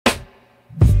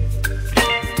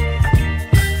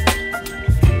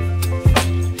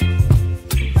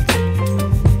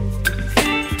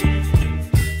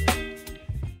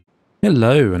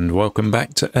Hello and welcome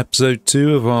back to episode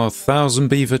 2 of our 1000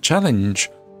 Beaver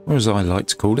challenge, or as I like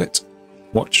to call it,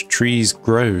 watch trees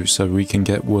grow so we can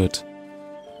get wood.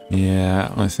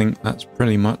 Yeah, I think that's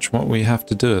pretty much what we have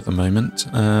to do at the moment.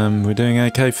 We're doing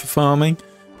okay for farming.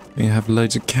 We have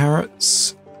loads of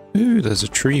carrots. Ooh, there's a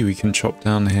tree we can chop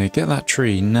down here. Get that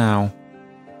tree now.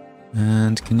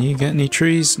 And can you get any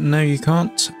trees? No, you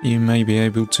can't. You may be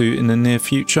able to in the near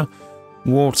future.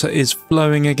 Water is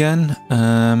flowing again.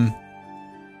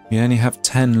 We only have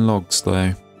 10 logs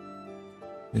though.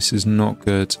 This is not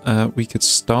good. We could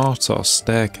start our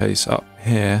staircase up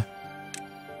here,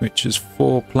 which is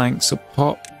 4 planks a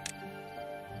pop.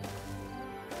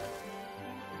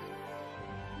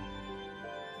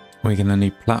 We're going to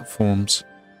need platforms.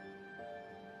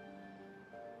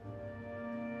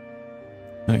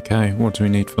 Okay, what do we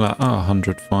need for that? Ah,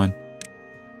 100, fine.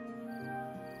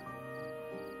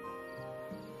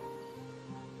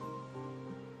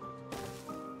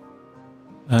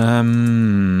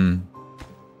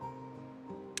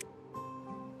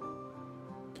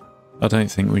 I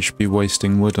don't think we should be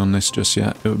wasting wood on this just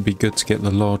yet. It would be good to get the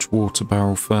large water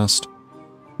barrel first.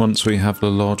 Once we have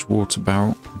the large water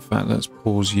barrel, in fact, let's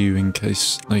pause you in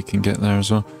case they can get there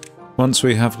as well. Once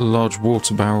we have the large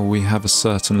water barrel, we have a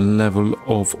certain level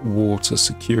of water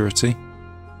security.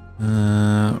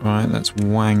 Right, let's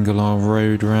wangle our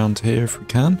road around here if we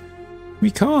can. We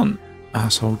can't.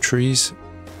 Asshole trees.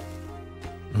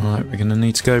 Right, we're going to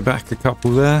need to go back a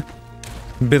couple there.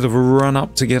 A bit of a run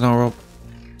up to get our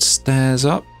stairs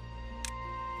up.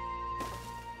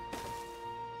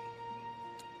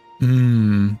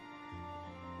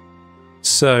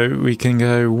 So we can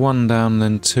go 1 down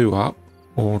then 2 up,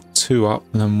 or 2 up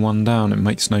and then 1 down. It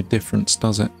makes no difference,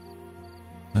 does it?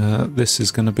 This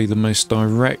is going to be the most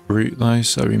direct route though,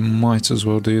 so we might as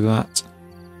well do that.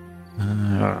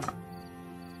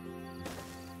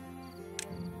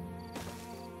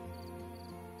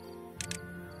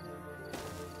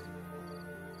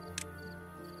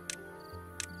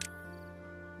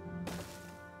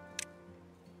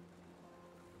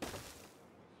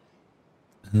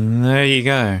 And there you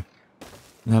go.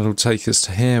 That'll take us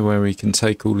to here where we can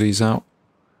take all these out.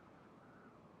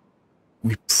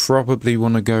 We probably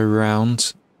want to go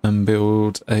around and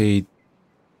build a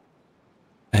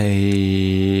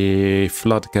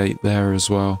floodgate there as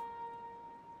well.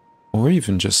 Or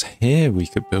even just here we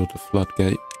could build a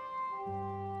floodgate.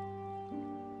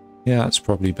 Yeah, that's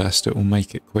probably best. It will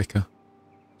make it quicker.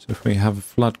 So if we have a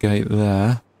floodgate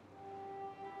there.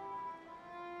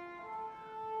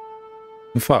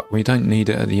 In fact, we don't need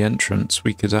it at the entrance.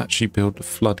 We could actually build the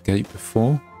floodgate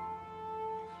before.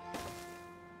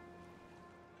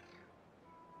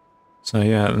 So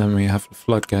yeah, and then we have the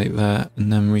floodgate there,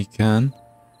 and then we can...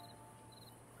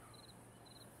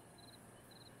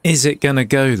 Is it going to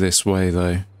go this way,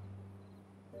 though?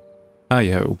 Oh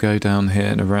yeah, it will go down here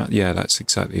and around... Yeah, that's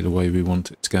exactly the way we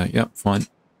want it to go. Yep, fine.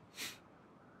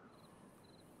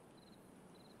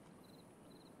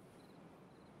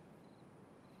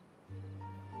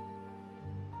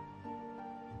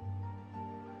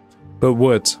 But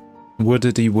wood.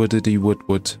 Woodity, woodity,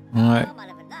 wood. Alright.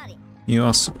 You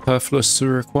are superfluous to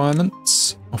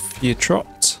requirements. Off you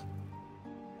trot.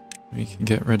 We can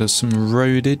get rid of some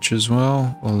roadage as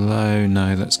well. Although,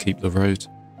 no, let's keep the road.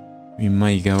 We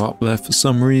may go up there for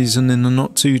some reason in the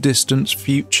not too distant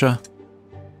future.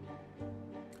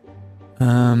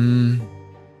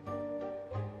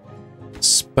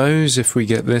 Suppose if we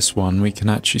get this one, we can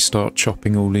actually start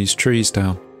chopping all these trees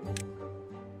down.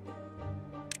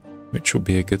 Which will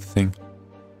be a good thing.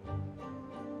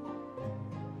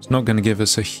 It's not going to give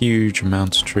us a huge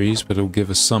amount of trees, but it'll give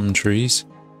us some trees.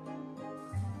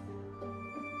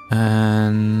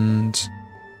 And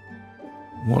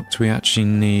what do we actually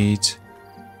need?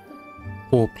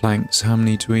 4 planks. How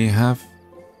many do we have?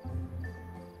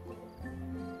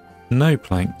 No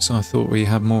planks. I thought we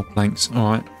had more planks.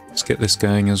 Alright, let's get this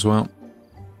going as well.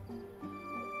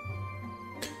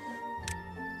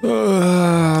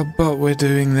 But we're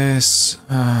doing this.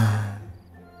 Yeah,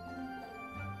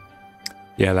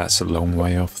 that's a long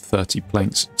way off. 30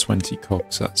 planks and 20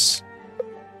 cogs. That's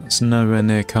nowhere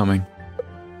near coming.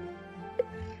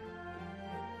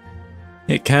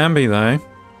 It can be though.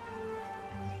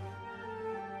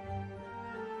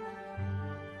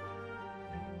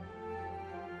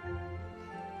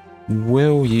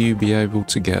 Will you be able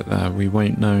to get there? We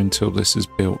won't know until this is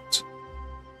built.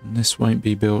 And this won't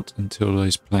be built until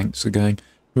those planks are going.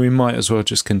 We might as well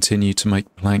just continue to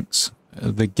make planks.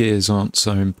 The gears aren't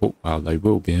so important. Well, they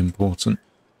will be important.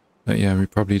 But yeah, we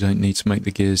probably don't need to make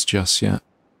the gears just yet.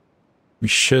 We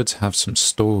should have some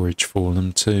storage for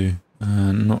them too.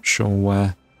 Not sure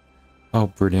where. Oh,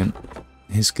 brilliant.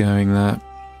 He's going there.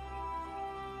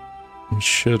 We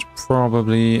should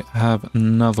probably have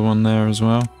another one there as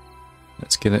well.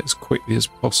 Let's get it as quickly as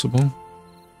possible.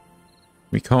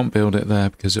 We can't build it there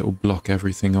because it will block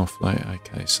everything off though.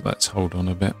 Okay, so let's hold on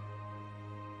a bit.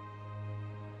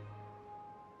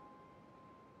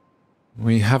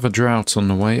 We have a drought on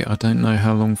the way. I don't know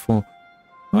how long for.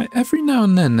 Right, every now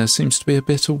and then there seems to be a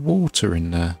bit of water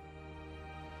in there.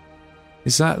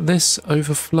 Is that this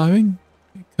overflowing?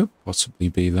 It could possibly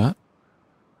be that.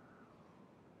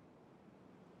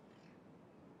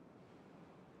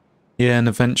 Yeah, and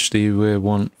eventually we'll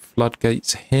want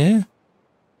floodgates here.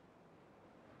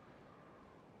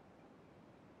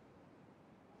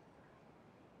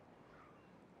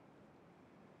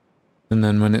 And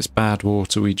then when it's bad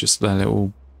water, we just let it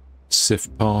all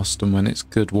sift past. And when it's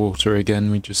good water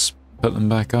again, we just put them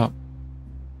back up.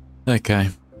 Okay.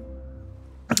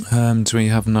 Do we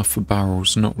have enough for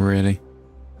barrels? Not really.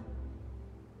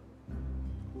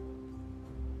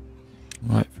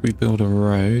 Right, if we build a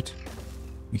road,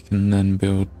 we can then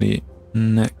build the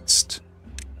next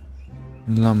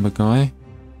lumber guy.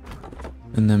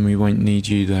 And then we won't need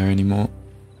you there anymore.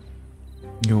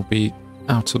 You'll be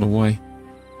out of the way.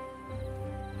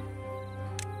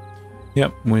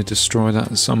 Yep, we'll destroy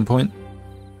that at some point.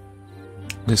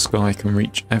 This guy can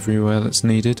reach everywhere that's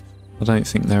needed. I don't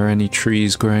think there are any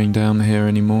trees growing down here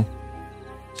anymore.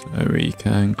 So we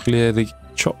can clear the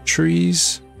chopped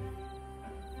trees.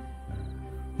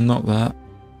 Not that.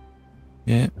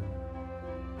 Yeah.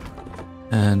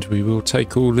 And we will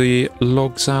take all the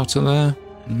logs out of there.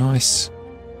 Nice.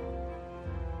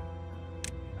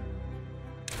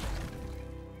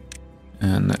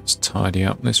 And let's tidy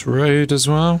up this road as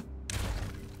well.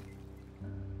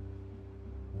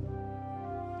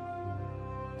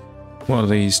 What are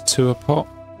these? 2 a pop?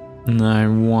 No,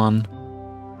 1.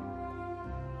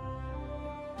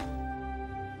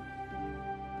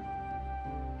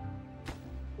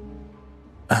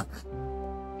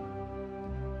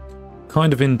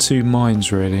 Kind of in 2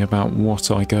 minds really about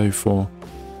what I go for.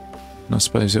 And I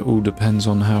suppose it all depends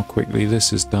on how quickly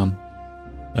this is done.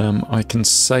 I can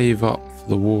save up for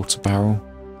the water barrel.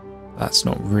 That's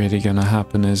not really going to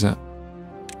happen, is it?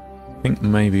 I think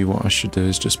maybe what I should do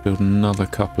is just build another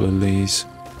couple of these.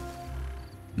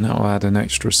 And that'll add an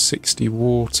extra 60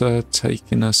 water,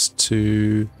 taking us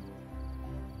to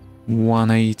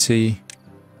 180.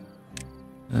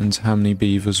 And how many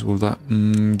beavers will that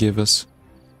give us?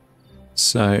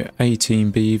 So 18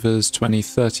 beavers, 20,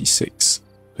 36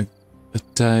 a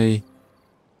day.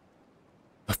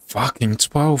 A fucking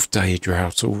 12-day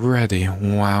drought already.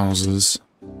 Wowzers.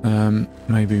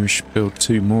 Maybe we should build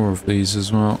 2 more of these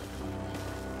as well.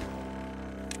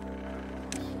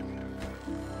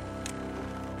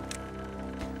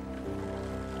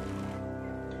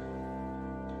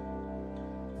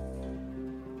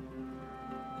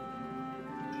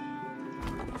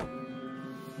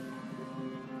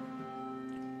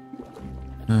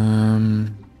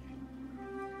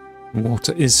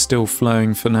 Water is still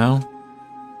flowing for now.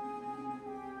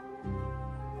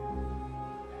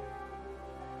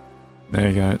 There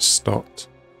you go, it's stopped.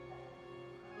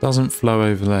 Doesn't flow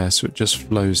over there, so it just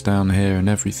flows down here, and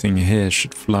everything here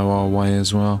should flow our way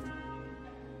as well.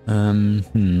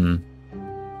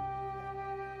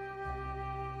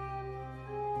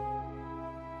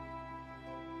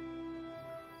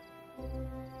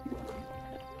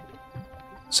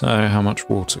 So how much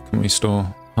water can we store?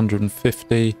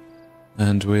 150,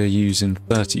 and we're using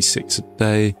 36 a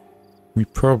day. We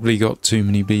probably got too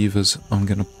many beavers. I'm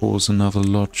going to pause another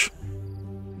lodge.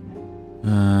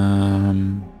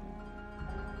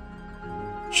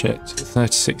 Shit,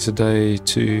 36 a day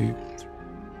to...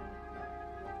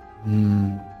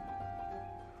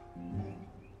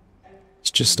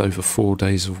 It's just over 4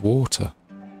 days of water.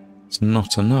 It's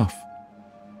not enough.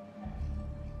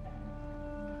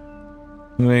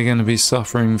 We're going to be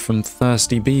suffering from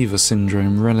thirsty beaver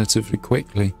syndrome relatively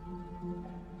quickly.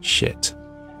 Shit.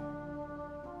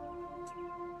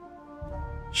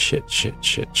 Shit.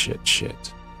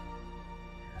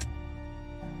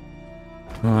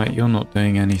 Right, you're not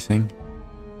doing anything.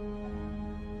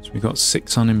 So we've got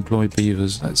 6 unemployed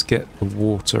beavers. Let's get the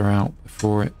water out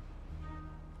before it...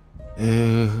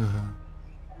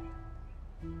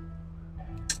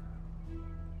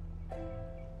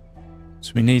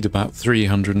 So we need about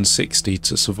 360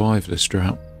 to survive this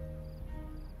drought.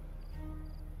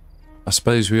 I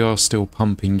suppose we are still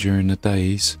pumping during the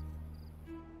days.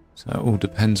 So it all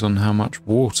depends on how much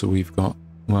water we've got.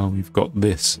 Well, we've got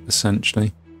this,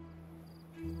 essentially.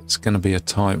 It's going to be a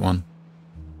tight one.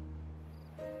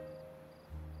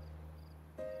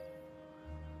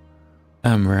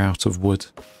 And we're out of wood.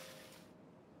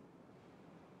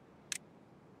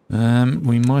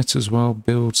 We might as well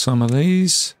build some of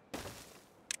these.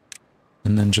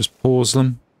 And then just pause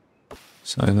them.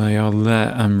 So they are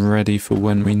there and ready for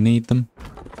when we need them.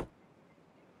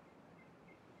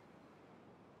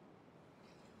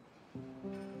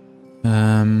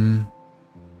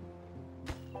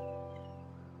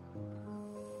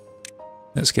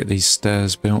 Let's get these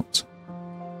stairs built.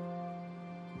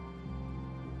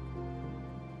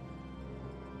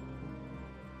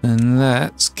 And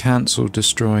let's cancel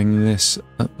destroying this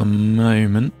at the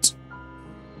moment.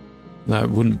 That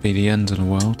wouldn't be the end of the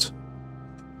world.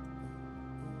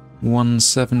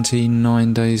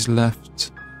 179 days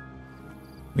left.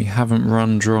 We haven't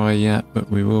run dry yet,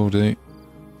 but we will do.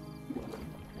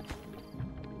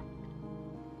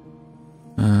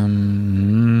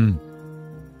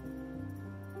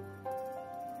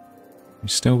 We've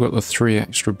still got the 3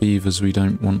 extra beavers we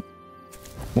don't want.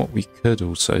 What we could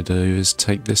also do is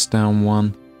take this down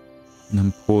 1 and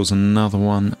then pause another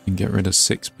one and get rid of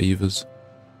 6 beavers.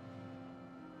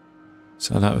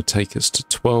 So that would take us to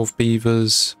 12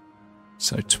 beavers,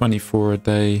 so 24 a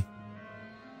day,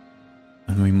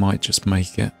 and we might just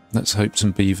make it. Let's hope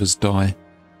some beavers die.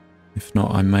 If not,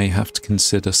 I may have to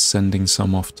consider sending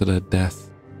some off to their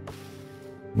death.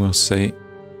 We'll see.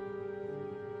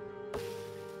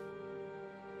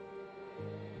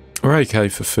 We're okay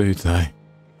for food though.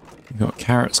 We've got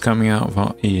carrots coming out of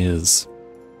our ears.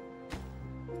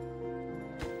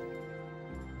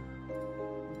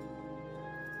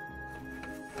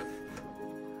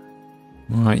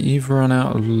 Right, you've run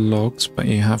out of logs, but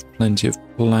you have plenty of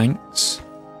planks.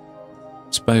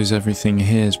 Suppose everything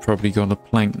here's probably got a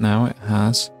plank now. It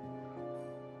has.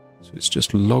 So it's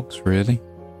just logs, really.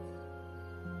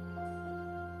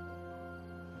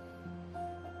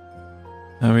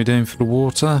 How are we doing for the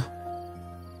water?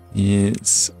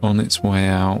 It's on its way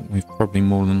out. We're probably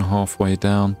more than halfway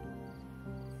down.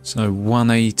 So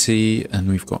 180, and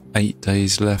we've got 8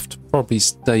 days left. Probably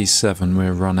day 7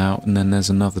 we'll run out, and then there's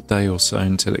another day or so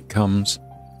until it comes.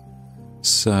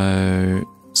 So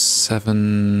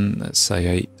 7, let's say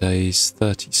 8 days,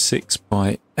 36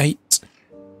 by 8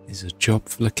 is a job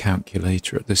for the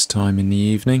calculator at this time in the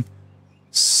evening.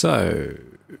 So,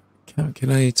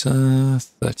 calculator,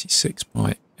 36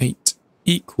 by 8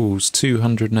 equals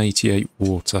 288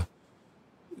 water.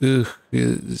 Ugh,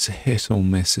 it's a hit or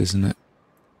miss, isn't it?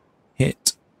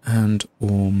 Hit and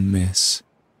or miss.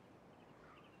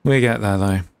 We get there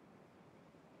though.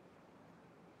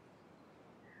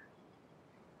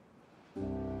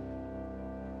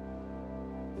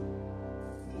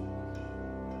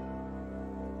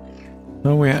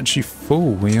 Oh, we're actually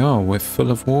full. We are. We're full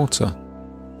of water.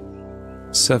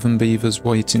 7 beavers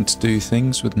waiting to do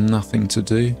things with nothing to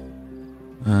do.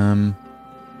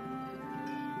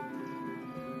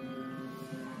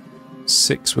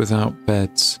 6 without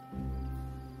beds.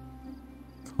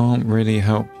 Can't really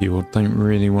help you, or don't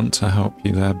really want to help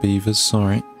you there, beavers.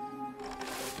 Sorry.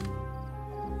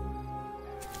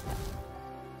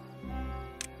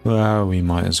 Well, we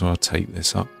might as well take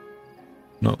this up.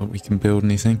 Not that we can build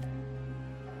anything.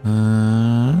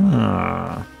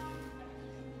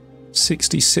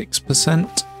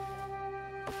 66%.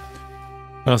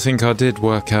 I think I did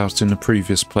work out in the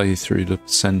previous playthrough the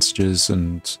percentages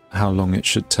and how long it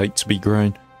should take to be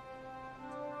grown.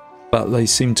 But they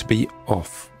seem to be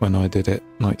off when I did it.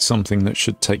 Like something that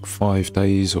should take 5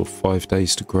 days or 5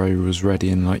 days to grow was ready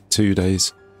in like 2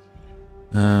 days.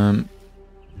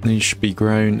 These should be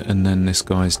grown, and then this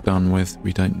guy's done with.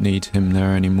 We don't need him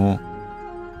there anymore.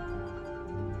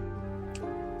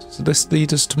 Does this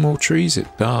lead us to more trees?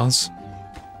 It does.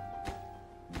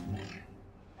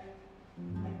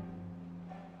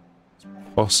 It's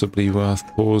possibly worth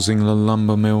pausing the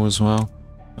lumber mill as well.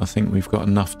 I think we've got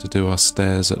enough to do our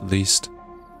stairs at least.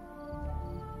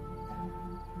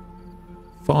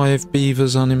 5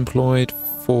 beavers unemployed,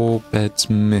 4 beds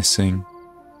missing.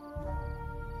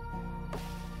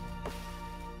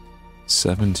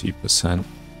 70%.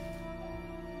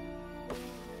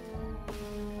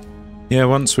 Yeah,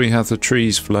 once we have the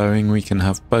trees flowing, we can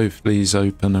have both these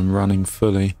open and running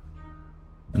fully.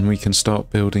 And we can start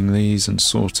building these and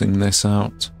sorting this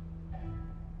out.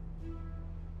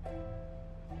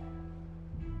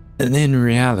 And in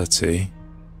reality,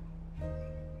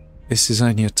 this is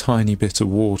only a tiny bit of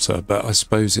water, but I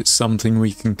suppose it's something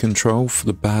we can control for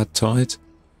the Badtide.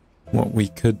 What we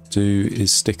could do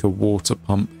is stick a water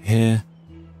pump here,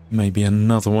 maybe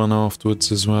another one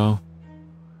afterwards as well.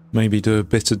 Maybe do a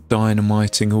bit of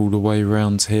dynamiting all the way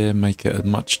around here, make it a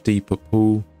much deeper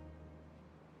pool.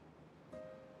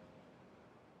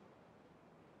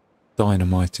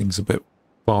 Dynamiting's a bit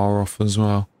far off as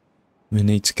well. We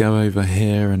need to go over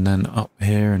here and then up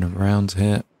here and around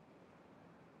here.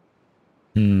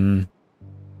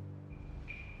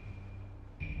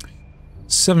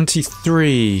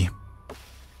 73.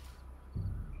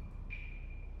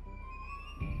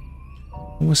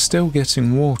 We're still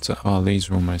getting water. Oh, these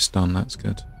are almost done. That's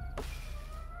good.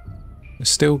 We're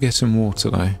still getting water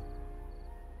though.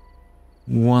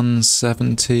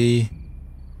 170.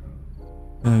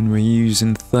 And we're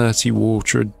using 30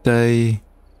 water a day.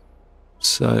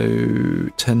 So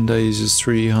 10 days is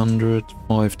 300,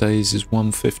 5 days is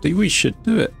 150. We should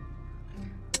do it.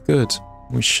 Good.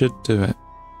 We should do it.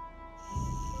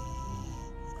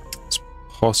 It's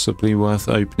possibly worth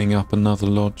opening up another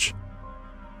lodge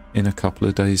in a couple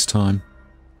of days' time.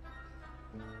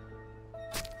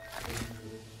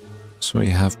 So we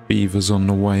have beavers on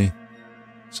the way.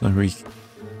 So we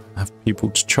have people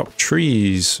to chop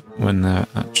trees when they're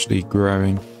actually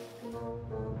growing.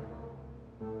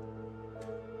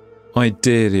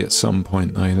 Ideally at some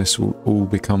point though this will all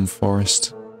become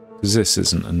forest, because this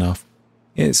isn't enough.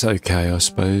 It's okay I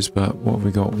suppose, but what have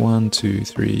we got? 1, 2,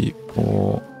 3,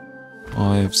 4,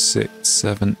 5, 6,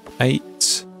 7,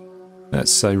 8.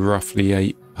 Let's say roughly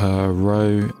 8 per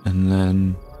row, and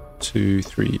then 2,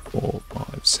 3, 4,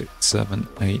 5, 6, 7,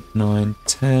 8, 9,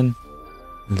 10,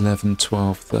 11,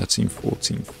 12, 13,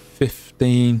 14,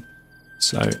 15.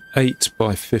 So 8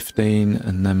 by 15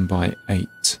 and then by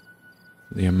 8.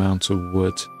 The amount of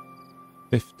wood.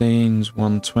 15's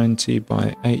 120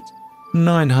 by 8.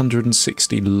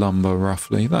 960 lumber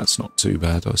roughly. That's not too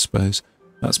bad I suppose.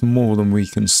 That's more than we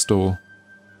can store.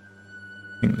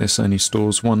 I think this only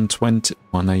stores 120,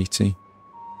 180.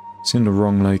 It's in the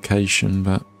wrong location,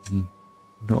 but I'm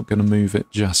not going to move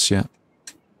it just yet.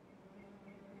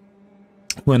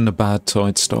 When the bad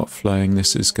tides start flowing,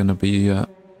 this is going to be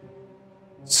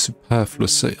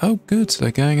superfluous. Oh good,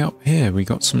 they're going up here. We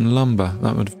got some lumber.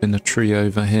 That would have been a tree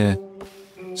over here.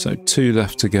 So 2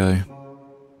 left to go.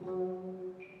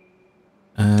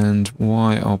 And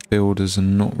why our builders are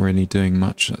not really doing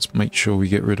much. Let's make sure we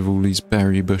get rid of all these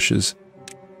berry bushes.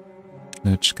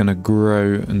 They're just going to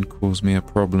grow and cause me a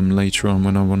problem later on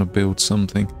when I want to build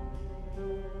something.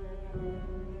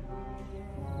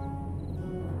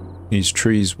 These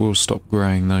trees will stop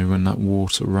growing though when that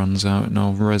water runs out in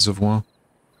our reservoir.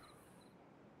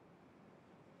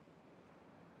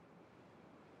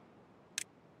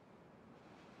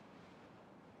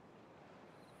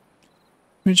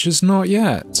 Which is not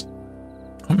yet.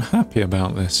 I'm happy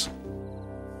about this.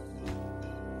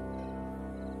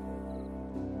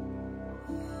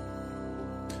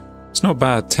 It's not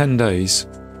bad, 10 days.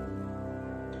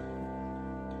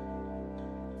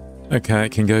 Okay,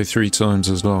 it can go 3 times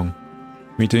as long.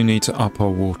 We do need to up our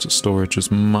water storage as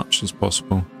much as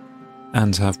possible.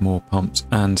 And have more pumps,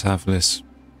 and have this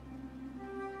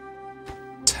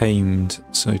tamed,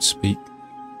 so to speak.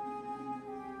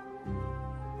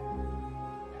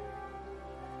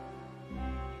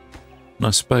 And I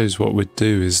suppose what we'd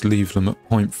do is leave them at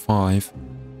 0.5.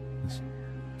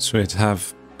 So we'd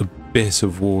have a bit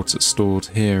of water stored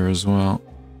here as well.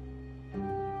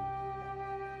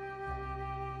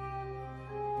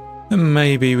 And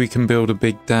maybe we can build a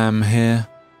big dam here.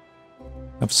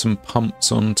 Have some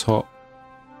pumps on top.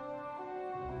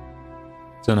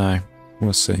 Don't know.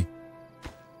 We'll see.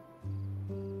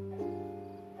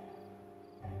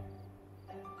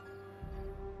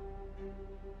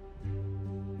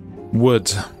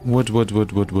 Wood. Wood, wood,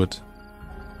 wood, wood, wood.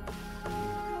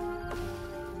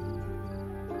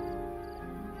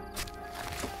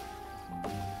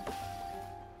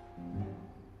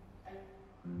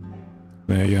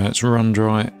 There you go, it's run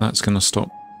dry. That's going to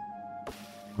stop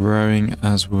growing,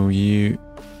 as will you.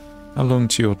 How long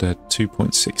till you're dead?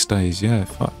 2.6 days. Yeah,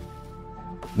 fuck.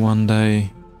 1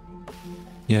 day.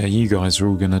 Yeah, you guys are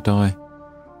all going to die.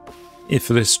 If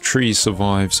this tree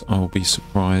survives, I'll be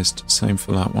surprised. Same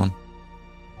for that one.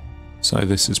 So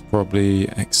this is probably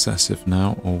excessive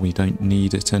now, or we don't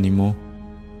need it anymore.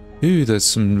 Ooh, there's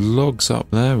some logs up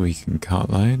there we can cut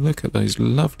though. Look at those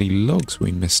lovely logs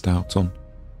we missed out on.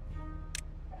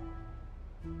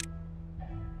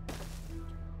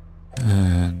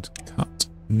 And cut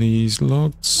these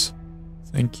logs.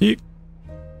 Thank you.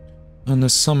 And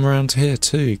there's some around here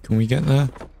too. Can we get there?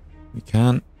 We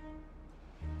can.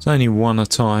 It's only one a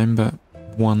time, but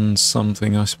one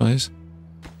something, I suppose.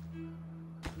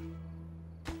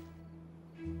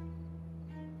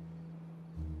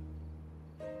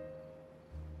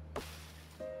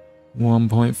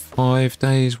 .5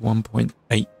 days, 1.8.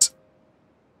 It's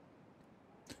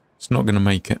not going to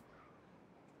make it.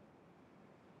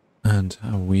 And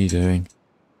how are we doing?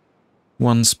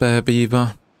 1 spare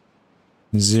beaver.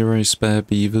 0 spare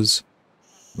beavers.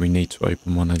 We need to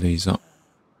open one of these up.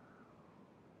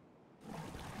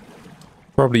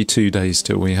 Probably 2 days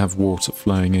till we have water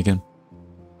flowing again.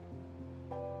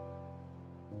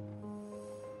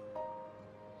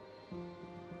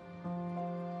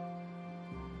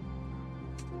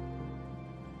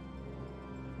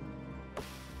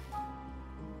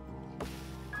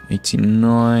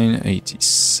 '89,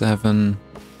 '87.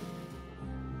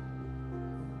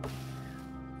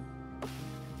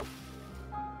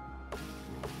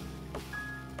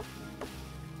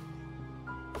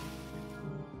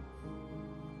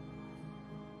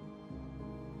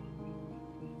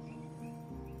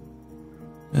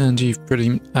 And you've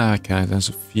pretty... okay, there's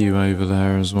a few over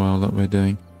there as well that we're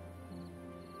doing.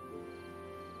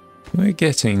 We're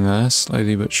getting there,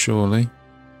 slowly but surely.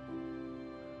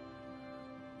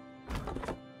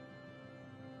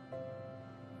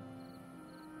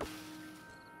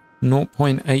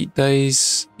 .8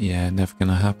 days? Yeah, never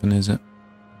gonna happen, is it?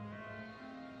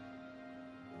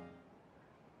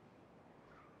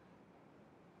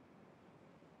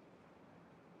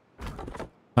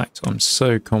 In fact, I'm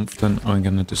so confident I'm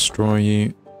going to destroy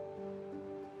you.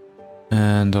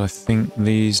 And I think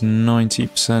these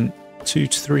 90%, 2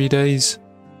 to 3 days.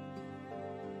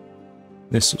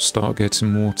 This will start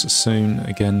getting water soon.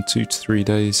 Again, 2 to 3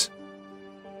 days.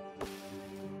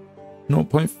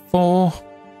 0.4.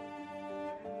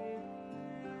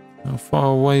 How far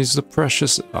away is the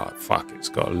precious... oh, fuck, it's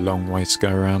got a long way to go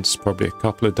around. It's probably a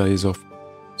couple of days off.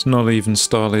 It's not even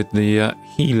started the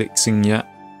helixing yet.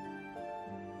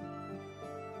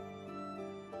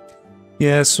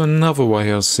 Yeah, so another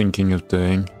way I was thinking of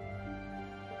doing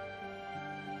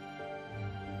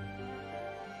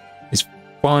is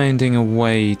finding a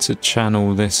way to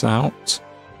channel this out.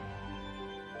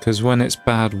 Because when it's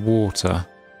bad water,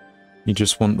 you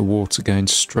just want the water going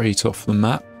straight off the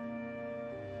map.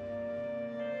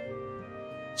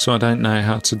 So I don't know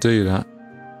how to do that.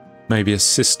 Maybe a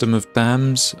system of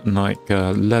dams, like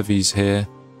levees here,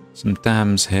 some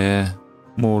dams here.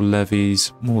 More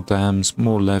levees, more dams,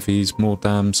 more levees, more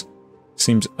dams.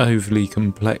 Seems overly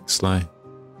complex though.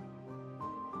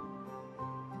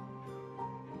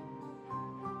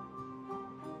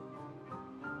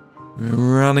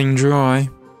 We're running dry.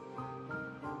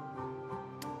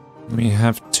 We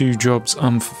have 2 jobs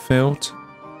unfulfilled.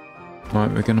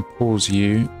 Right, we're going to pause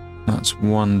you. That's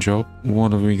 1 job.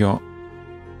 What have we got?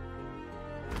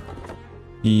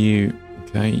 You.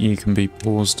 Okay, you can be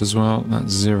paused as well.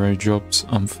 That's 0 jobs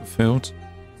unfulfilled.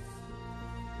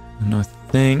 And I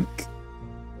think...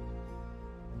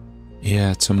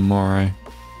 yeah, tomorrow.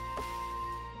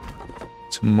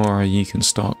 Tomorrow you can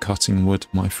start cutting wood,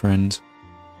 my friend.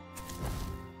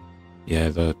 Yeah,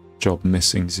 the job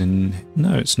missing's in...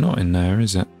 no, it's not in there,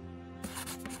 is it?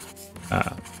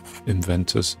 Ah,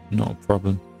 inventors, not a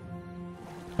problem.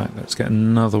 Right, let's get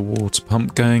another water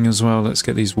pump going as well. Let's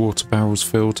get these water barrels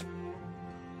filled.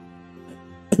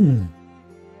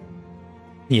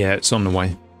 Yeah, it's on the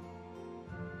way.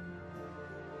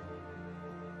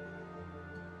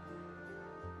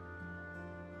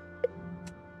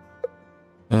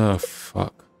 Oh,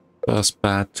 fuck. First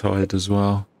Badtide as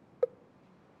well.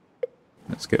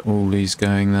 Let's get all these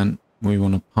going then. We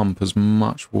want to pump as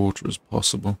much water as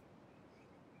possible.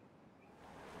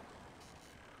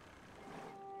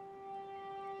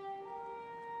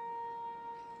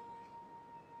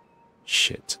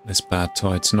 Shit, this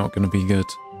Badtide's not going to be good.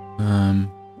 In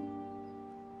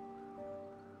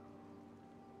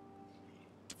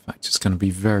fact, it's going to be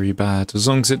very bad. As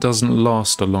long as it doesn't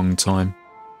last a long time.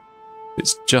 If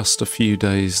it's just a few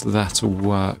days, that'll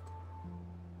work.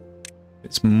 If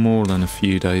it's more than a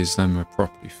few days, then we're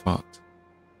properly fucked.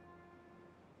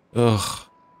 Ugh.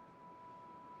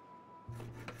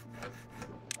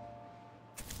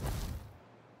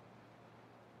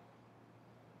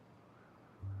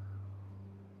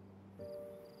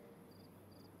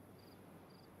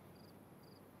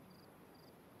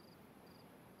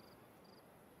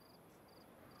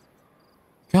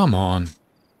 Come on.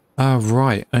 Oh,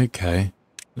 right, okay.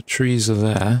 The trees are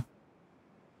there.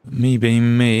 Me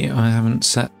being me, I haven't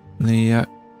set the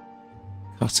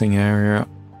cutting area up.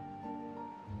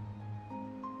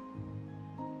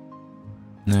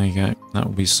 There you go. That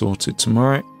will be sorted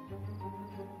tomorrow.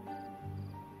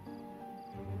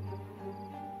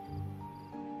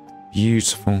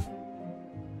 Beautiful.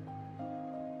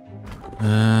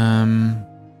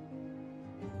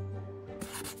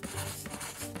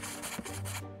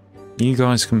 You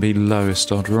guys can be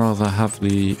lowest. I'd rather have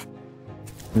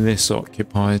this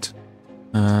occupied.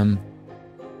 Have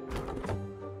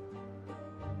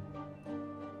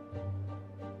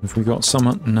we got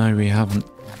someone? No, we haven't.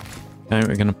 Okay,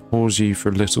 we're going to pause you for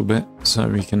a little bit so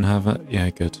we can have it. Yeah,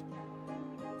 good.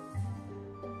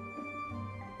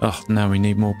 Oh, now we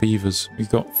need more beavers. We've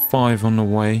got 5 on the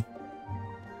way.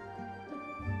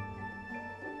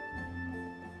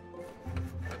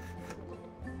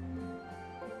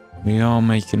 We are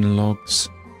making logs.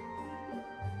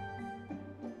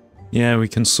 Yeah, we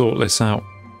can sort this out.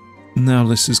 Now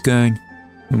this is going.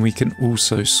 And we can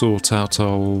also sort out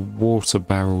our water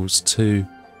barrels too.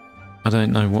 I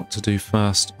don't know what to do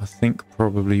first. I think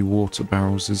probably water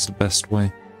barrels is the best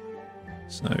way.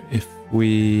 So if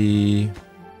we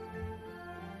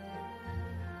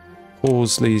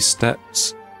pause these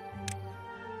steps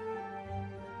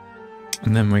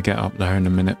and then we get up there in a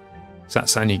minute. So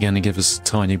that's only going to give us a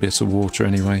tiny bit of water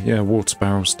anyway. Yeah, water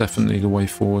barrels definitely the way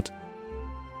forward.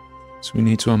 So we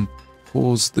need to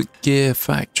unpause the gear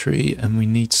factory and we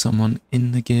need someone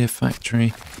in the gear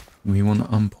factory. We want to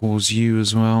unpause you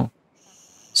as well.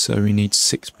 So we need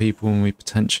 6 people and we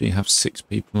potentially have 6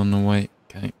 people on the way.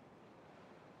 Okay.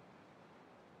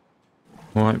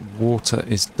 Alright, water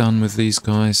is done with these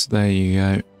guys. There you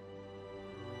go.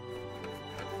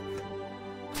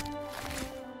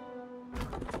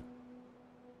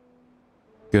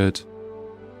 Good.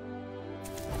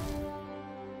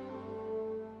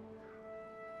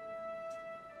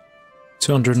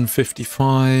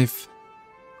 $255.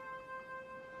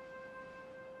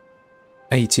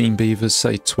 18 beavers,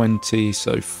 say 20,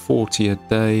 so 40 a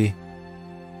day.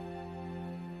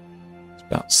 It's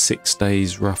about 6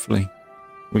 days roughly.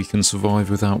 We can survive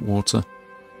without water.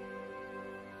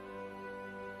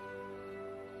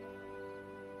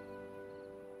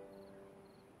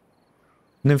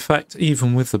 And in fact,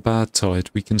 even with the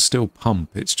Badtide, we can still pump.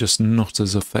 It's just not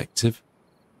as effective.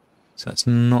 So that's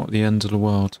not the end of the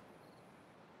world.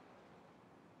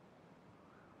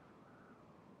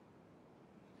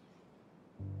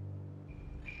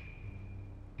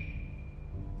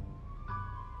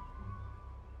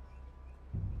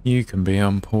 You can be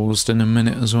unpaused in a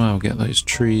minute as well. Get those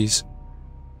trees.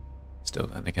 Still,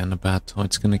 then again, the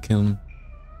Badtide's going to kill them.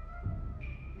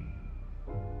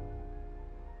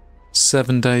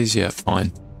 7 days? Yeah,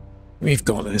 fine. We've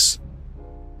got this.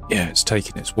 Yeah, it's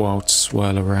taking its while to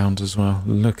swirl around as well.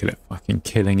 Look at it fucking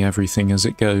killing everything as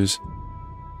it goes.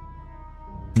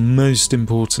 Most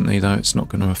importantly, though, it's not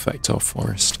going to affect our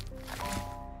forest.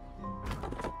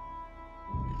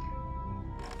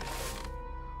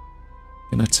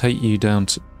 Gonna take you down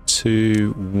to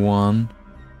 2, 1.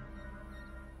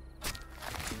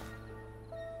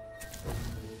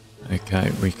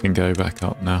 Okay, we can go back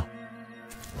up now.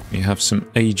 We have some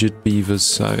aged beavers,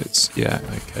 so it's, yeah,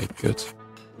 okay, good.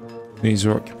 These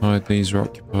are occupied, these are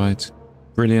occupied.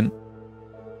 Brilliant.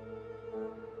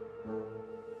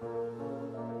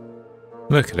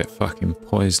 Look at it fucking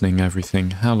poisoning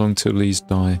everything. How long till these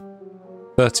die?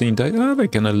 13 days? Oh, they're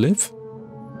gonna live.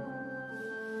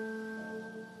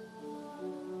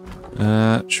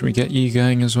 Should we get you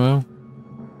going as well?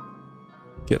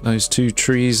 Get those 2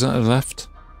 trees that are left.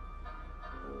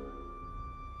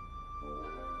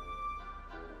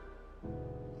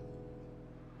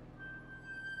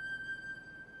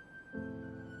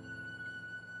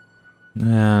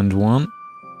 And 1.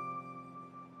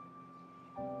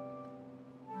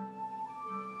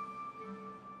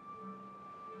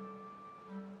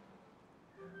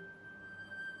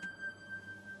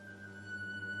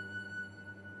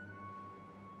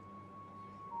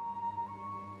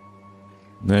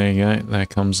 There you go, there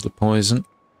comes the poison.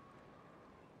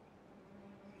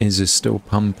 Is this still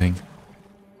pumping?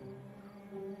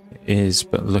 It is,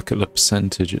 but look at the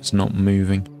percentage, it's not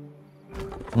moving.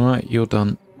 Alright, you're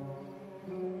done.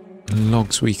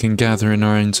 Logs we can gather in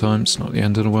our own time, it's not the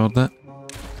end of the world there.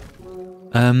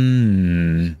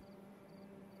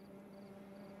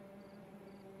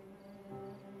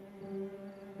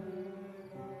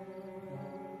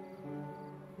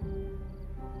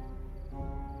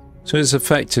 So it's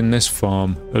affecting this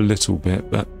farm a little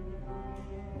bit, but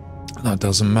that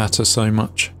doesn't matter so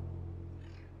much.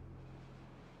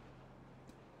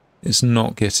 It's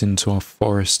not getting to our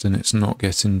forest and it's not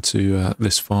getting to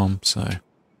this farm, so...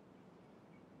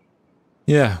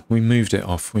 Yeah, we moved it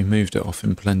off. We moved it off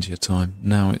in plenty of time.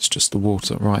 Now it's just the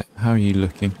water. Right, how are you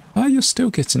looking? Oh, you're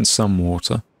still getting some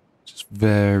water. Just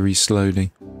very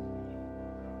slowly.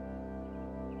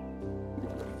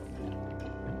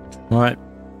 Right.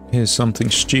 Here's something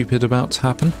stupid about to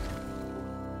happen.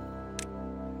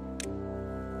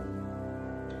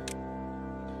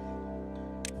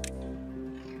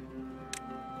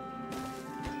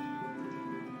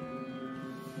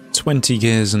 $20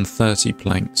 gears and 30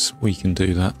 planks. We can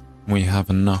do that. We have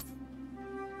enough.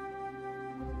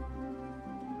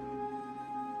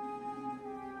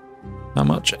 How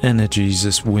much energy does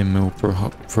this windmill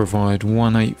provide?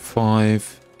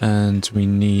 185, and we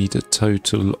need a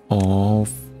total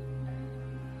of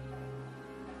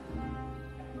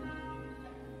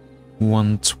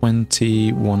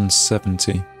 120,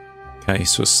 170. Okay,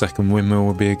 so a second windmill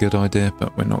would be a good idea,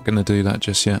 but we're not going to do that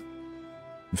just yet.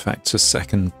 In fact, a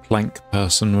second plank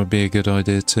person would be a good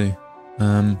idea too.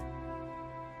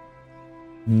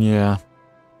 Yeah.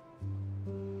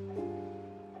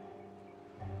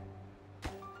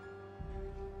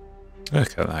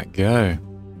 Look at that go.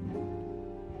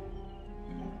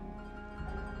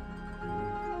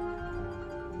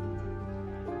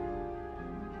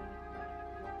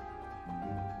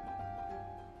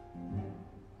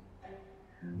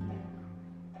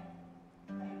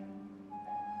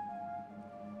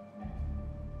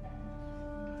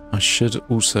 I should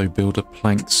also build a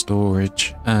plank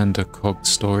storage and a cog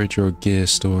storage or a gear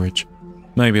storage.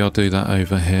 Maybe I'll do that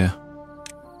over here.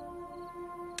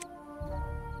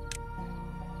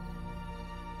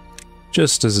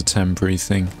 Just as a temporary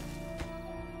thing.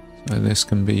 So this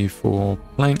can be for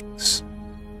planks.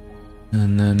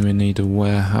 And then we need a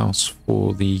warehouse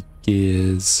for the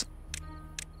gears.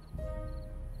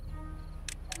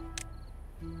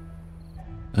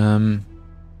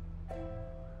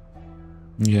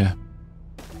 Yeah.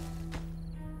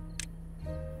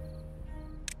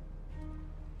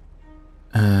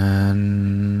 And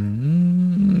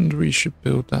we should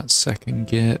build that second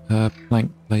gear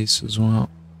plank place as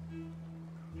well.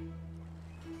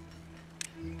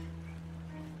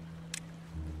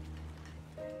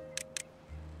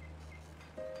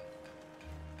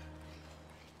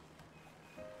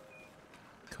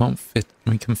 Can't fit.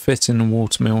 We can fit in a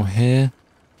watermill here.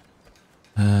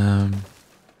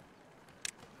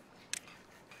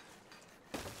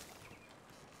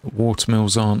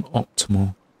 Watermills aren't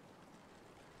optimal.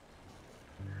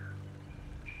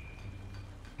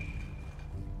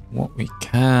 What we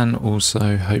can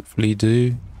also hopefully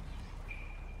do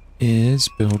is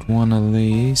build one of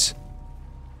these,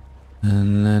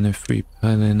 and then if we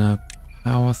pull in a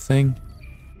power thing,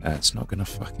 that's not gonna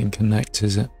fucking connect,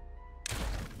 is it?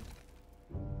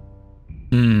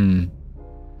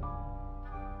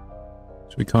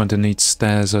 So we kind of need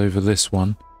stairs over this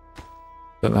one,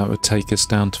 but that would take us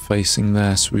down to facing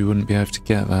there, so we wouldn't be able to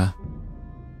get there.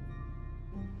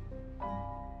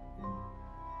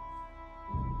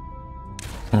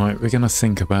 Alright, we're going to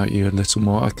think about you a little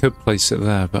more. I could place it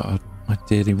there, but I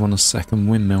ideally want a second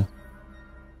windmill.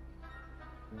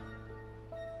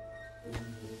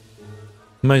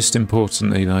 Most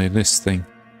importantly though, this thing.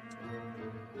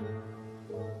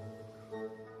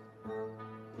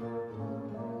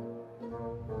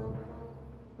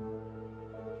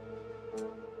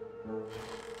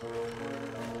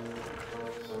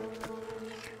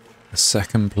 A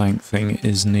second plank thing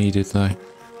is needed though.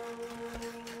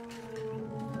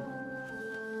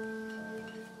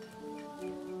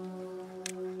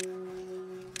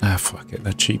 Ah, fuck it,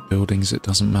 they're cheap buildings, it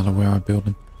doesn't matter where I build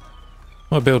them.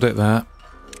 I'll build it there.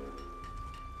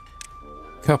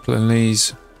 Couple of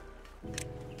these.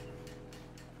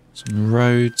 Some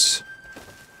roads.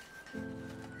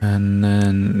 And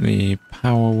then the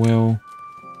power wheel.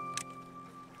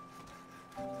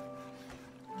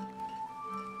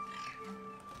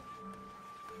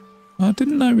 I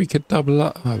didn't know we could double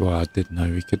up. Oh, well, I did know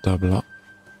we could double up.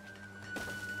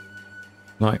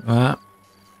 Like that.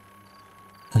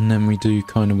 And then we do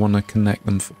kind of want to connect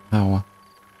them for power.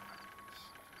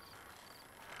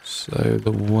 So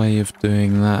the way of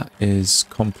doing that is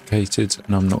complicated,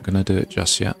 and I'm not going to do it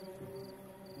just yet.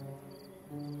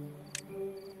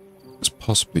 It's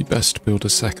possibly best to build a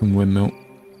second windmill.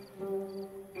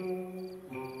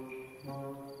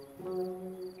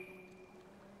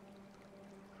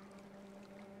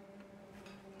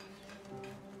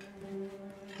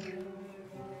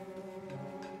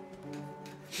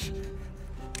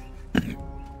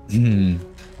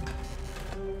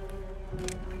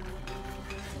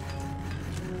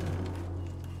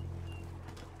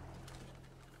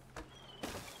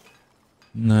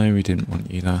 No, we didn't want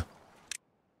you there.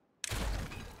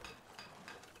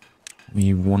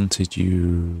 We wanted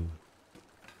you,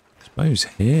 I suppose,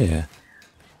 here.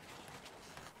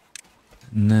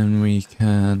 And then we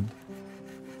can...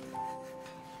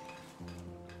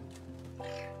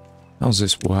 How's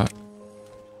this work?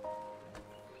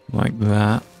 Like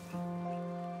that.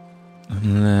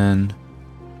 And then...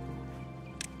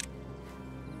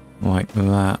 like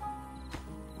that.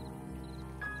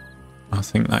 I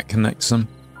think that connects them.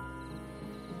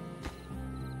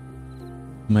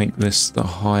 Make this the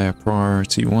higher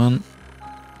priority one.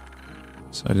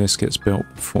 So this gets built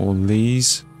before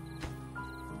these.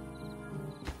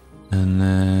 And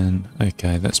then,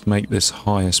 okay, let's make this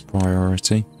highest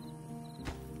priority.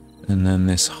 And then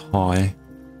this high.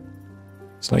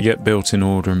 So they get built in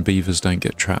order and beavers don't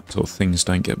get trapped or things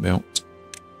don't get built.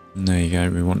 And there you go,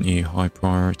 we want you high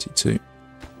priority too.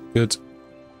 Good.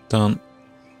 Done.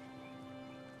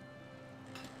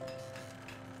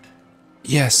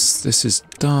 Yes, this is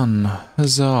done.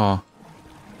 Huzzah.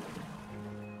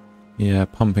 Yeah,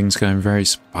 pumping's going very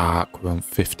spark. We're on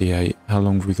 58. How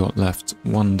long have we got left?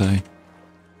 1 day.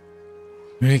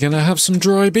 We're going to have some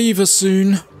dry beaver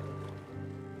soon.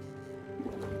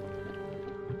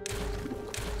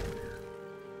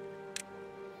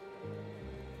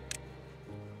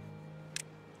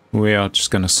 We are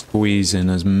just going to squeeze in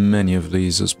as many of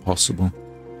these as possible.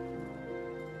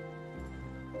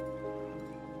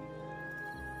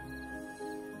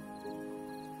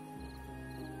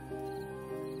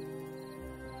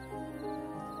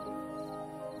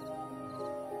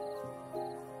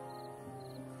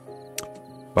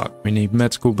 But we need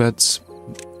medical beds.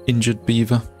 Injured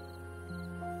beaver.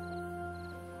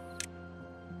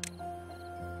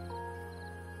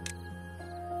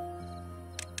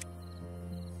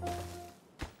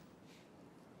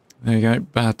 There you go,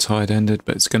 Badtide ended,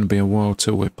 but it's going to be a while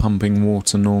till we're pumping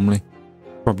water normally.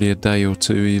 Probably a day or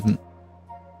two even.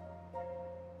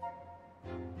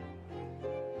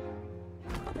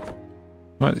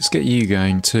 Right, let's get you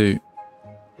going too.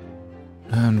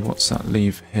 And what's that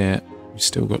leave here? We've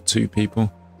still got 2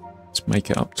 people. Let's make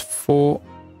it up to 4.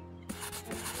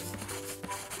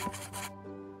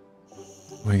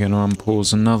 We're going to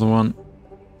unpause another one.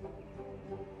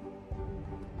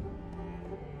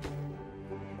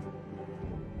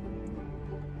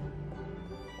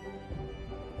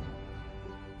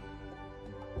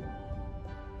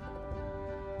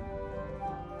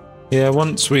 Yeah,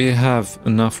 once we have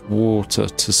enough water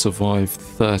to survive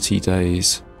 30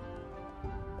 days,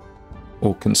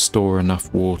 or can store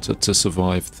enough water to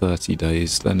survive 30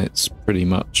 days, then it's pretty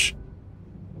much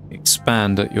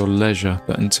expand at your leisure,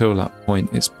 but until that point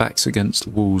it's backs against the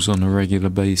walls on a regular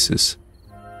basis.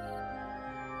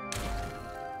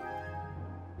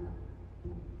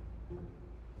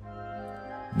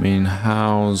 I mean,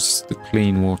 how's the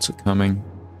clean water coming?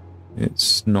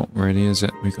 It's not really, is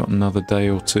it? We've got another day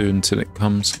or 2 until it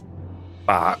comes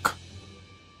back.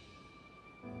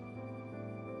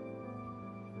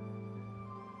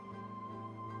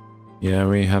 Yeah,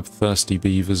 we have thirsty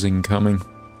beavers incoming.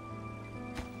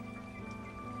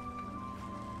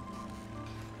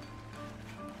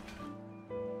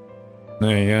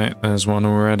 There you go, there's one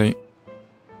already.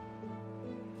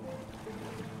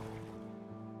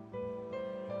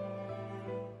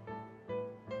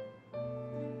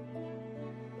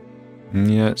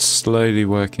 Yeah, it's slowly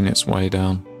working its way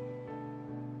down.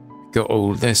 Got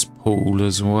all this pool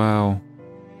as well.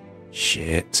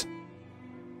 Shit.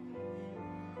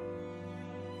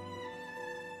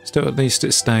 Still, at least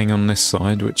it's staying on this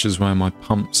side, which is where my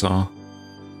pumps are.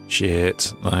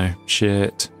 Shit, though.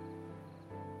 Shit.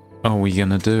 Are we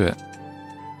gonna do it?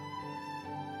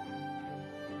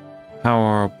 How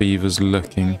are our beavers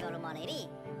looking?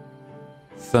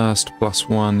 Thirst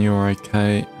 +1, you're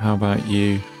okay. How about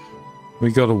you?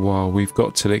 We got a while. We've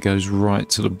got till it goes right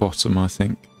to the bottom, I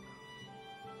think.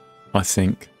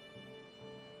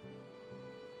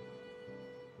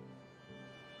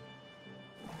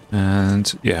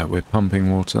 And yeah, we're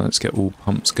pumping water. Let's get all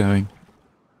pumps going.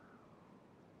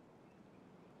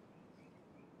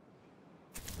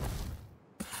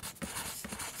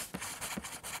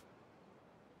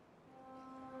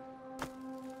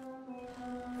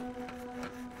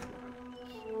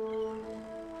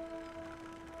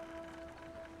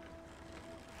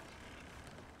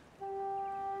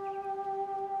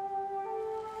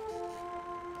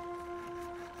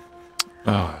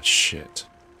 Oh, shit.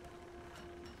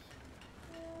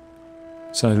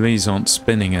 So these aren't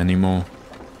spinning anymore.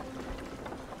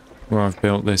 Where I've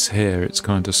built this here, it's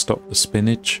kind of stopped the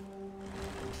spinach.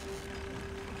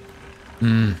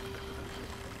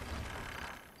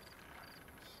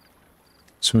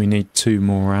 So we need 2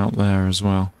 more out there as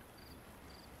well.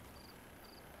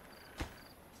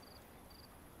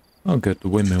 Oh good, the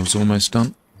windmill's almost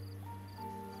done.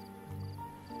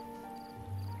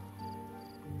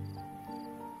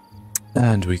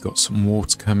 And we got some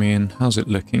water coming in. How's it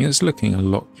looking? It's looking a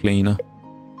lot cleaner.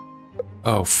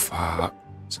 Oh fuck.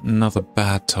 It's another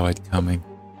Badtide coming.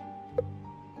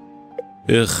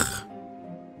 Ugh.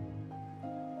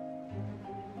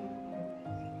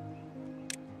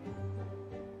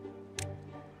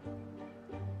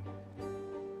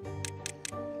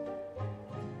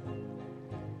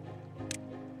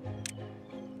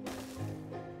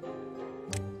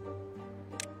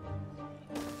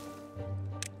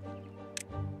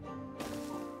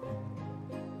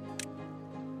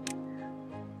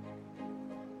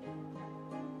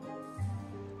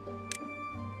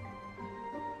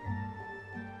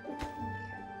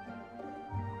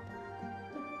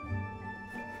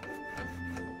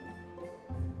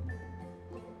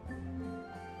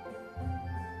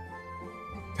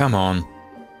 Come on.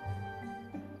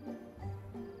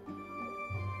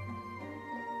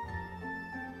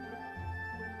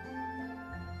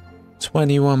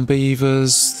 "21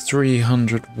 beavers,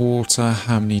 300 water."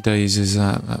 How many days is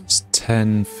that? That's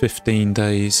 10, 15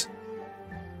 days.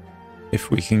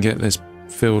 If we can get this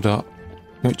filled up,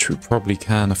 which we probably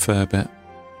can a fair bit.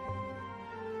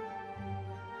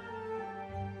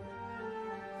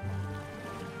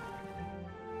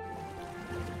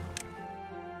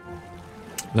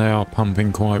 They are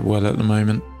pumping quite well at the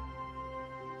moment.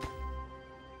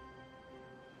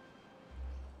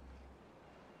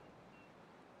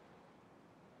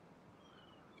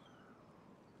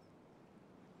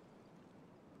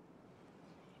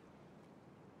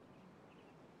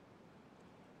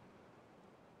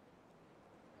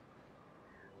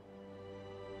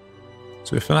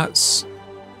 So if that's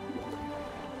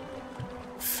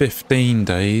 15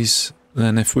 days,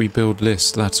 then if we build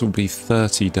this, that'll be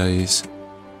 30 days.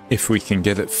 If we can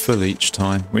get it full each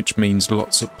time, which means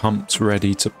lots of pumps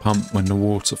ready to pump when the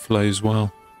water flows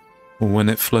well, or when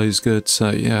it flows good. So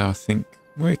yeah, I think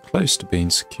we're close to being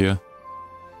secure.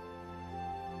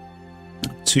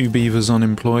 2 beavers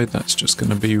unemployed, that's just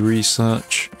going to be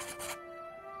research.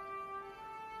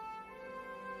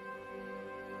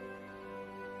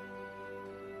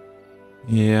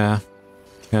 Yeah,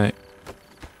 okay.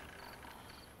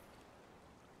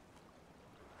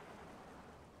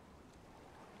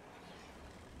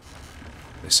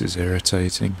 This is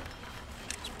irritating.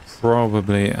 It's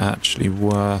probably actually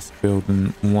worth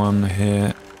building one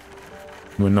here.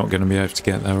 We're not going to be able to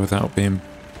get there without being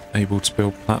able to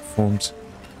build platforms.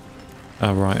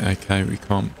 Oh right, okay, we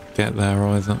can't get there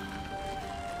either.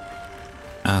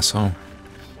 Asshole.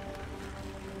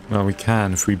 Well, we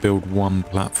can if we build one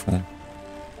platform.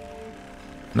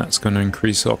 And that's going to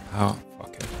increase our power.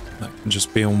 Fuck it. That can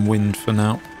just be on wind for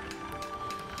now.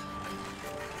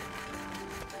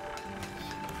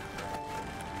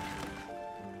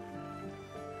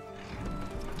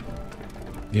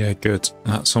 Yeah, good.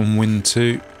 That's on wind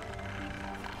too.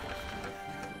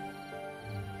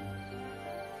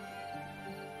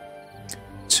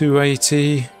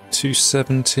 $280,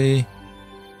 $270. I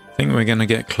think we're going to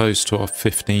get close to our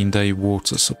 15-day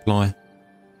water supply.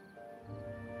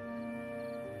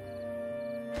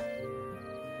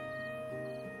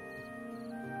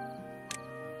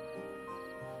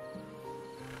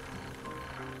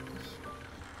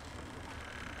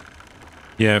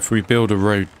 Yeah, if we build a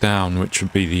road down, which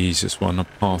would be the easiest one, a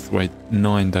pathway,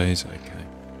 9 days, okay,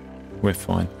 we're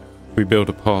fine. If we build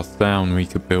a path down, we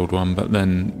could build one, but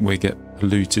then we get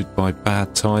polluted by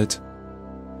Badtide.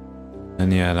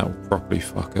 And yeah, that will probably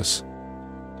fuck us.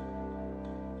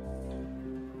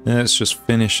 Yeah, let's just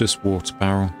finish this water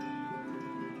barrel.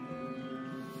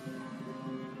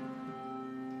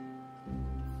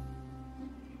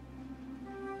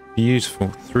 Beautiful,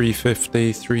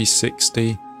 350,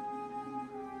 360.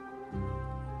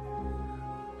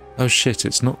 Oh shit,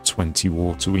 it's not 20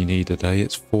 water we need a day,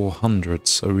 it's 400,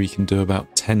 so we can do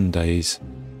about 10 days.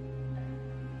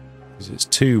 Because it's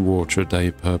 2 water a day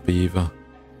per beaver.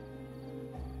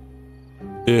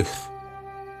 Ugh.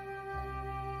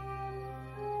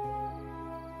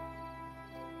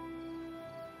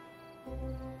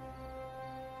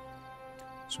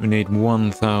 So we need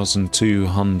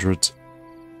 1,200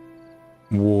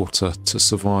 water to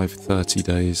survive 30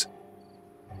 days.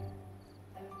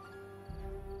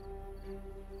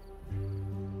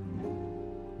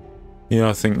 Yeah,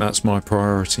 I think that's my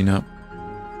priority now.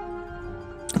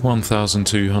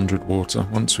 1,200 water.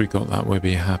 Once we got that, we'll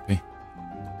be happy.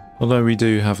 Although we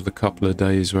do have the couple of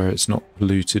days where it's not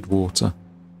polluted water,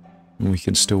 and we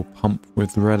can still pump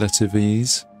with relative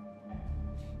ease.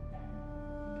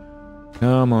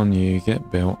 Come on, you,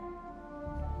 get built.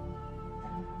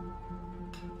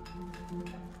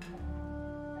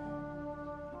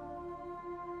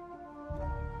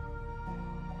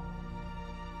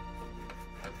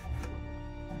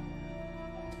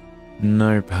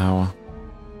 No power.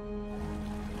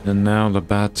 And now the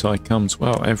Badtide comes.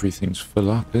 Well, everything's full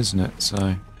up, isn't it?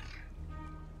 So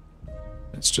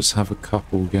let's just have a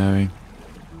couple going.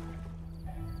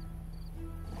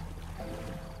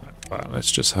 Well,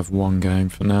 let's just have one going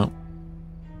for now.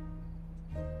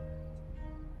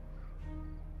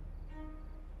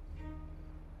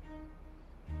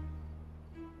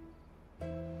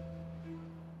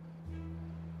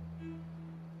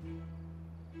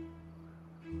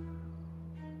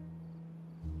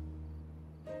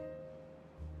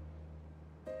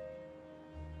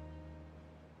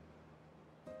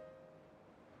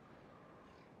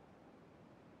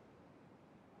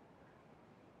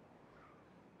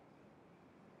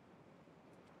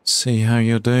 See how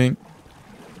you're doing.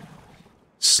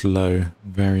 Slow,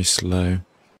 very slow.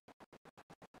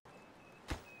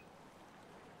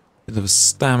 Bit of a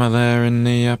stammer there in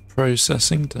the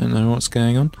processing, don't know what's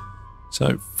going on.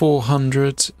 So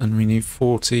 400 and we need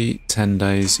 40, 10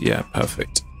 days, yeah,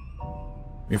 perfect.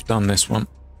 We've done this one.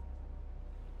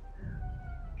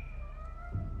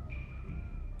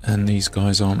 And these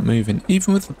guys aren't moving.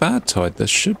 Even with the Badtide, there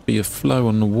should be a flow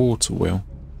on the water wheel.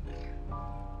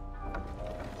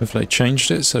 Have they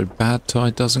changed it so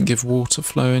Badtide doesn't give water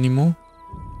flow anymore?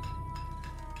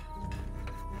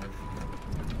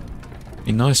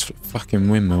 Be nice for fucking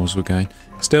windmills we're going.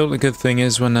 Still, the good thing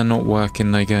is when they're not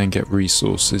working, they go and get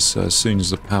resources. So as soon as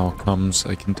the power comes,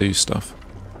 they can do stuff.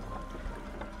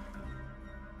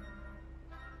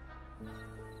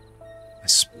 I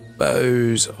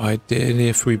suppose, ideally,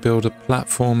 if we build a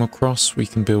platform across, we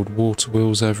can build water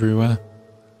wheels everywhere.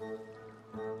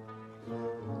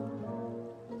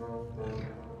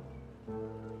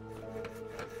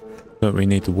 But we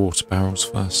need the water barrels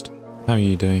first. How are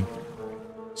you doing?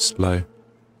 Slow.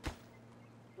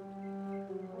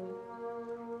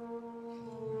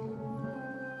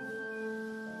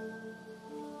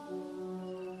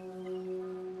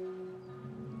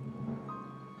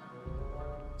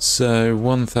 So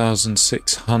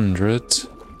 1,600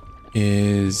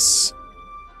 is,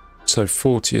 so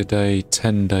 40 a day,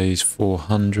 10 days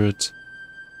 400,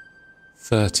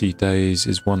 30 days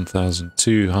is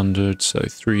 1,200, so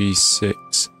 3,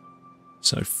 6,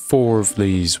 so 4 of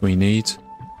these we need.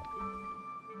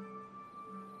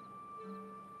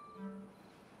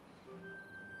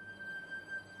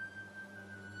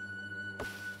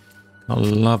 Our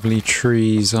lovely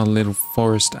trees, our little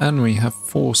forest, and we have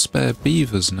 4 spare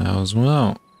beavers now as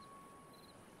well.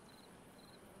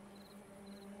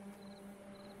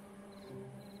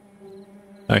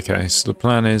 Okay, so the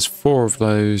plan is 4 of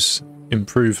those,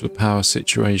 improve the power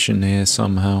situation here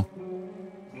somehow,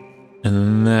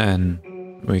 and then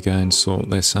we go and sort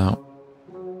this out.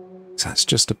 That's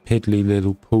just a piddly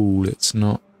little pool, it's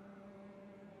not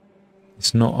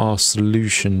our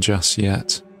solution just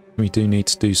yet. We do need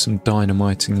to do some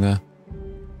dynamiting there.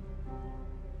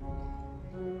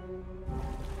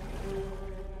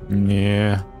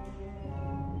 Yeah.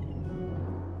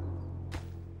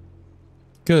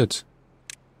 Good.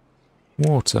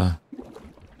 Water.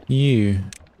 You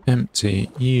empty.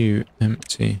 You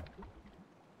empty.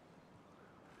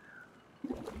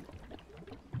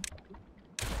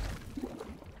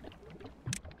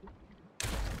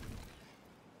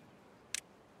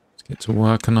 Let's get to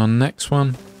work on our next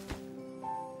one.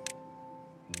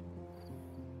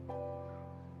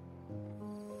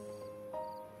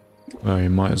 Well,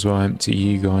 you might as well empty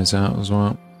you guys out as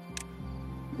well.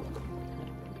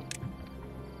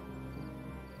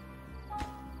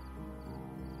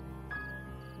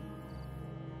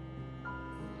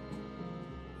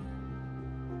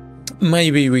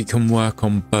 Maybe we can work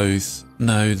on both.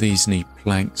 No, these need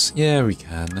planks. Yeah, we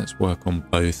can. Let's work on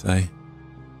both, eh?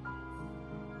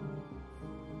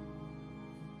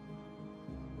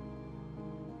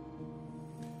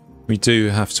 We do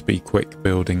have to be quick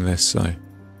building this, though.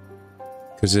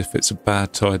 Because if it's a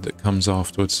Badtide that comes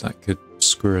afterwards, that could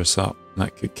screw us up.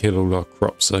 That could kill all our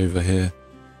crops over here.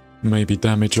 Maybe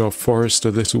damage our forest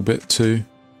a little bit too.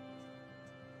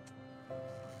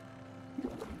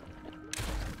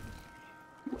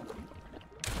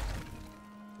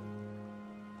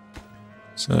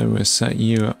 So we'll set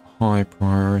you at high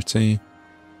priority.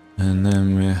 And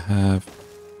then we'll have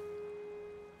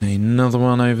another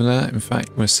one over there. In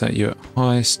fact, we'll set you at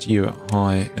highest, you at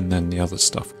high, and then the other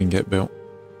stuff can get built.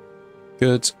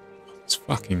 Good. This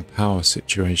fucking power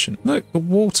situation. Look, the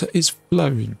water is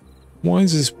flowing. Why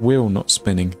is this wheel not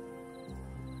spinning?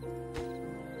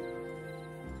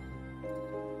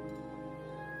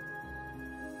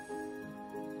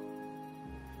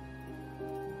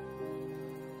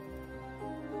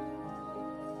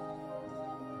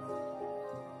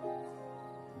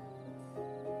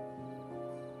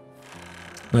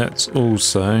 Let's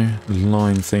also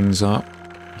line things up.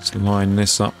 Let's line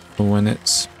this up for when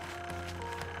it's...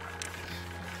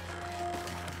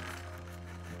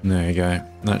 There you go.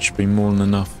 That should be more than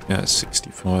enough. Yeah, it's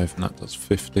 65 and that does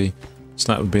 50.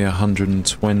 So that would be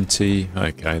 120.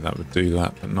 Okay, that would do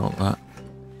that, but not that.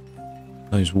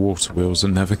 Those water wheels are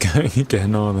never going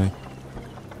again, are they?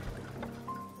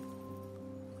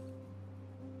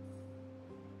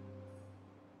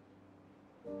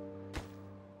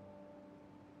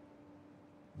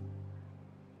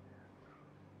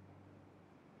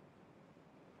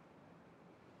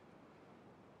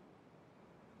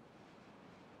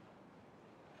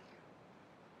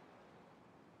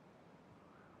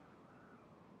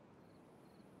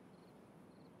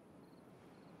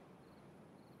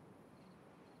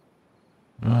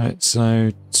 Right,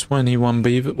 so 21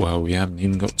 beaver. Well, we haven't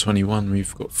even got 21.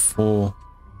 We've got 4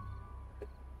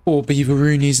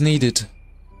 beaveroonies needed.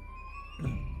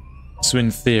 So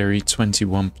in theory,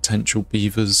 21 potential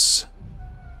beavers.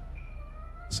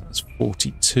 So that's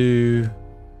 42.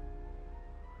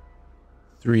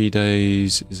 3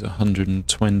 days is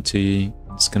 120.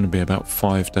 It's going to be about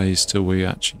 5 days till we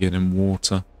actually get in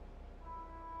water.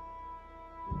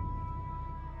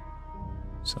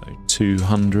 So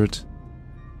 200.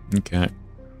 Okay.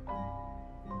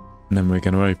 And then we're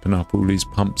going to open up all these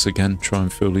pumps again, try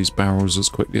and fill these barrels as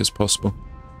quickly as possible.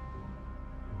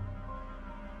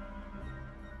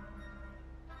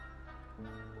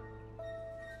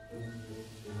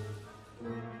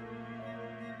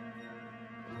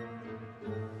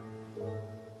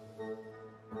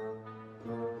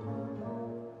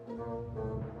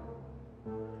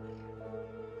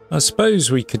 I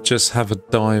suppose we could just have a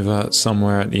divert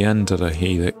somewhere at the end of the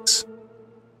Helix.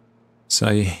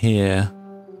 Say here.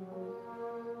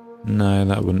 No,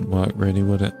 that wouldn't work really,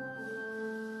 would it?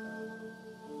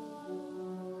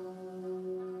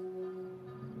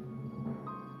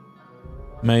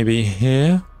 Maybe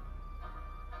here?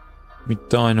 We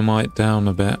dynamite down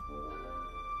a bit.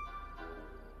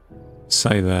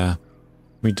 Say there.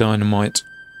 We dynamite.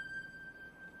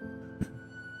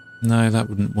 No, that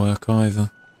wouldn't work either.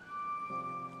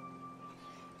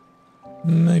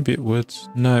 Maybe it would.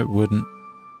 No, it wouldn't.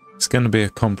 It's going to be a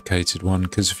complicated one,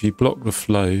 because if you block the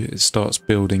flow, it starts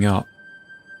building up.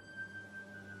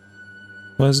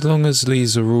 Well, as long as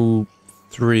these are all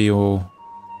 3 or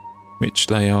which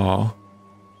they are.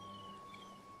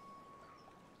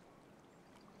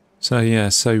 So yeah,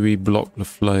 so we block the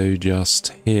flow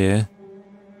just here.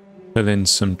 Fill in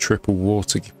some triple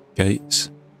water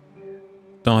gates.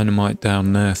 Dynamite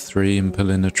down there 3 and pull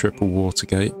in a triple water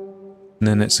gate. And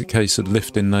then it's a case of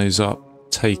lifting those up,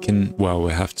 taking... Well,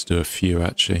 we have to do a few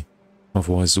actually.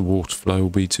 Otherwise the water flow will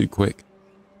be too quick.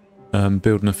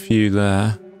 Building a few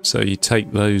there. So you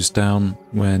take those down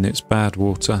when it's bad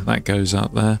water. That goes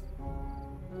up there.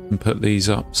 And put these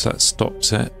up so that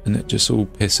stops it. And it just all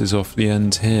pisses off the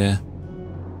end here.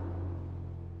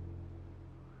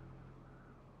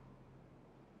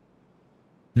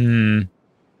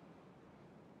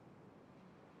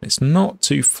 It's not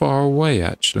too far away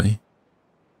actually.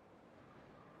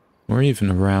 Or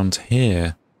even around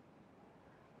here.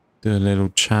 Do a little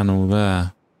channel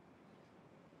there.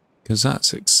 Because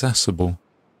that's accessible.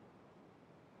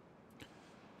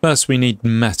 First we need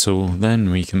metal, then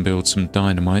we can build some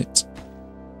dynamite.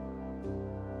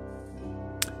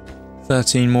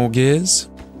 13 more gears.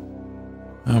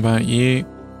 How about you?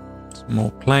 Some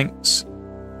more planks.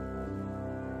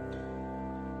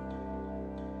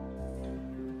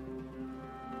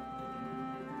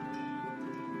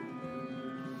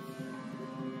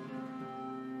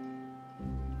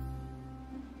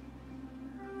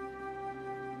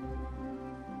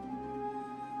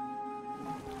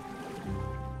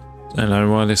 Don't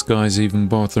know why this guy's even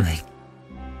bothering.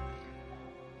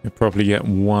 You'll probably get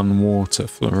 1 water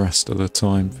for the rest of the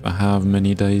time for however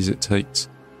many days it takes.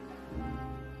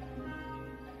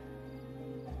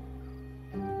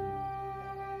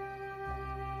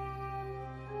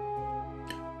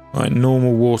 Right,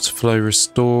 normal water flow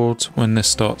restored. When this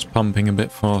starts pumping a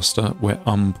bit faster, we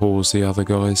unpause the other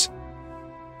guys.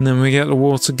 And then we get the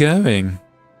water going.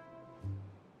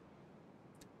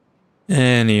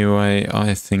 Anyway,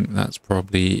 I think that's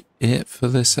probably it for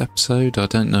this episode. I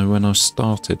don't know when I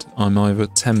started. I'm either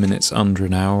 10 minutes under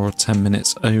an hour or 10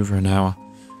 minutes over an hour.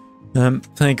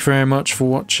 Thank you very much for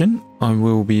watching. I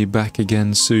will be back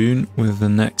again soon with the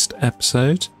next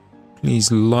episode. Please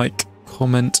like,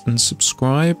 comment and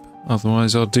subscribe.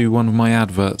 Otherwise I'll do one of my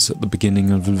adverts at the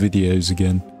beginning of the videos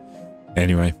again.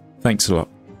 Anyway, thanks a lot.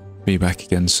 Be back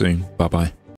again soon. Bye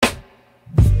bye.